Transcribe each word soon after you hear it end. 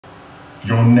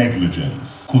Your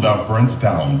negligence could have burnt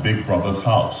down Big Brother's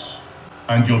house.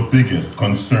 And your biggest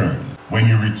concern when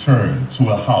you return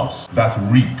to a house that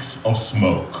reeks of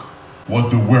smoke was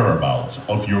the whereabouts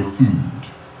of your food.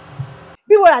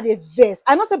 Big Brother dey vex.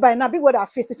 I know say by now Big Brother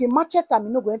face, if you match it am, you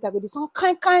no go enter with this some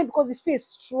kind because the face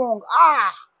strong.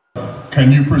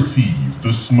 Can you perceive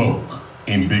the smoke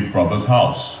in Big Brother's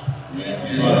house?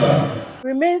 Yes.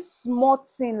 Remain small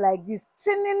thing like this,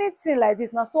 teeny thing like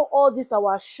this. Now so all this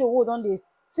our show, we don dey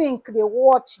think, they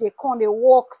watch, they come, they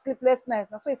walk, sleepless night.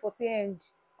 Now so if for the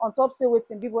end, on top say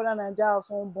waiting, Big Brother Naija house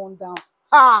won't burn down.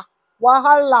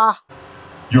 Wahala.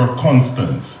 Your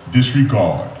constant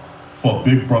disregard for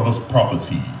Big Brother's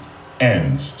property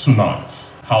ends tonight.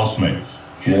 Housemates,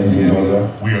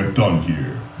 yes, we are done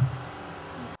here.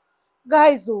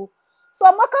 Guys, so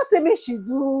AMAKA say make she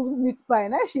do meat pie.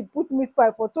 Now she put meat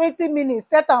pie for 20 minutes,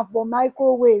 set am for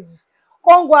microwave.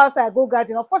 Come go outside, go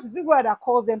garden. Of course, it's Big Brother that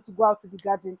calls them to go out to the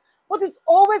garden. But it's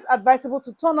always advisable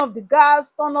to turn off the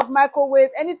gas, turn off microwave,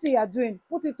 anything you're doing,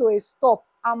 put it to a stop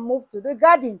and move to the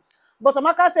garden. But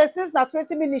AMAKA says since na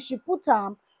 20 minutes she put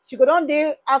she go down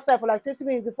there outside for like 20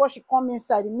 minutes before she come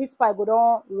inside. The meat pie go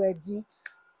down ready.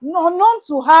 Known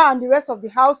to her and the rest of the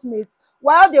housemates,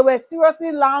 while they were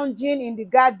seriously lounging in the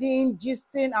garden,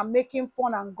 gisting and making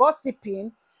fun and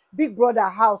gossiping, Big Brother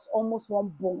house almost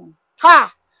won't burn.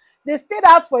 They stayed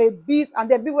out for a bit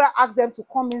and then Big Brother asked them to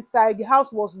come inside. The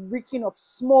house was reeking of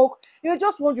smoke. They were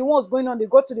just wondering what was going on. They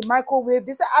go to the microwave.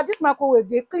 They said, this microwave,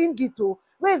 they cleaned it.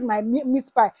 Where is my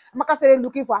meat pie? AMAKA said,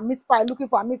 looking for a meat pie, looking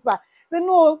for a meat pie. Said,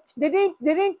 no, they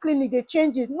didn't clean it. They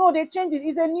changed it. No, they changed it.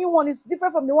 It's a new one. It's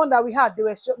different from the one that we had. They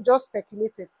were just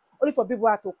speculating. Only for Big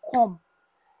Brother to come.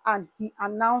 And he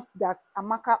announced that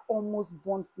AMAKA almost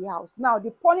burnt the house. Now,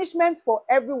 the punishment for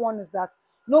everyone is that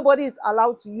nobody is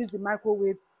allowed to use the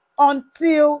microwave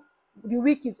until the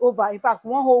week is over. In fact,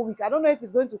 one whole week. I don't know if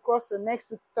it's going to cross the next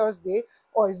week, Thursday,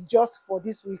 or it's just for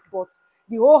this week. But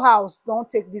the whole house don't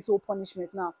take this whole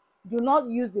punishment now. Do not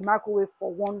use the microwave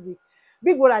for 1 week.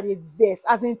 Big Brother dey vex.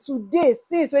 As in today,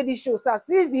 since when this show starts,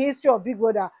 since the history of Big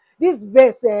Brother, this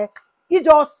verse, it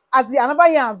just as the another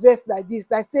year and verse like this.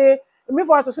 Like say, me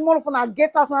for to see more of una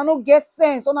get us, una no get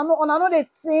sense, una no dey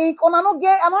think, una no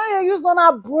dey use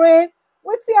una brain.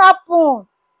 Wetin happen?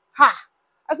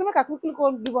 I say make I quickly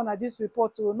go give on this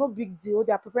report. No big deal.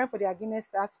 They are preparing for their Guinness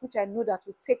task, which I know that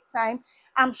will take time.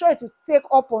 I'm sure it will take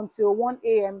up until 1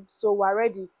 a.m. So we're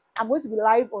ready. I'm going to be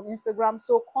live on Instagram.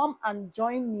 So come and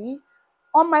join me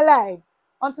on my live.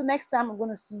 Until next time, I'm going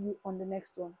to see you on the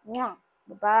next one.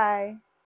 Bye-bye.